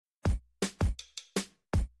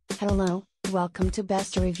Hello, welcome to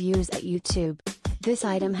Best Reviews at YouTube. This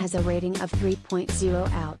item has a rating of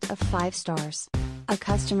 3.0 out of 5 stars. A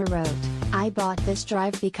customer wrote, I bought this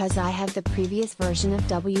drive because I have the previous version of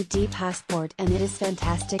WD Passport and it is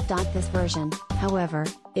fantastic. This version, however,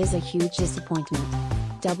 is a huge disappointment.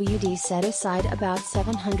 WD set aside about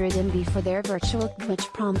 700 MB for their virtual, which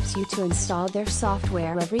prompts you to install their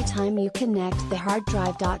software every time you connect the hard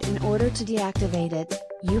drive. In order to deactivate it,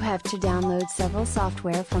 you have to download several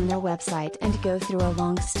software from their website and go through a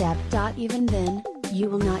long step. Even then, you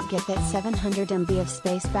will not get that 700 MB of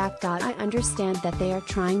space back. I understand that they are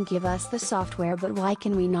trying to give us the software, but why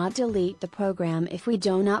can we not delete the program if we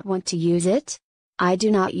do not want to use it? I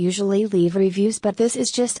do not usually leave reviews, but this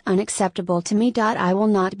is just unacceptable to me. I will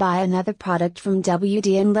not buy another product from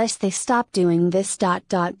WD unless they stop doing this.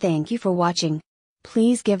 Thank you for watching.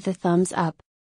 Please give the thumbs up.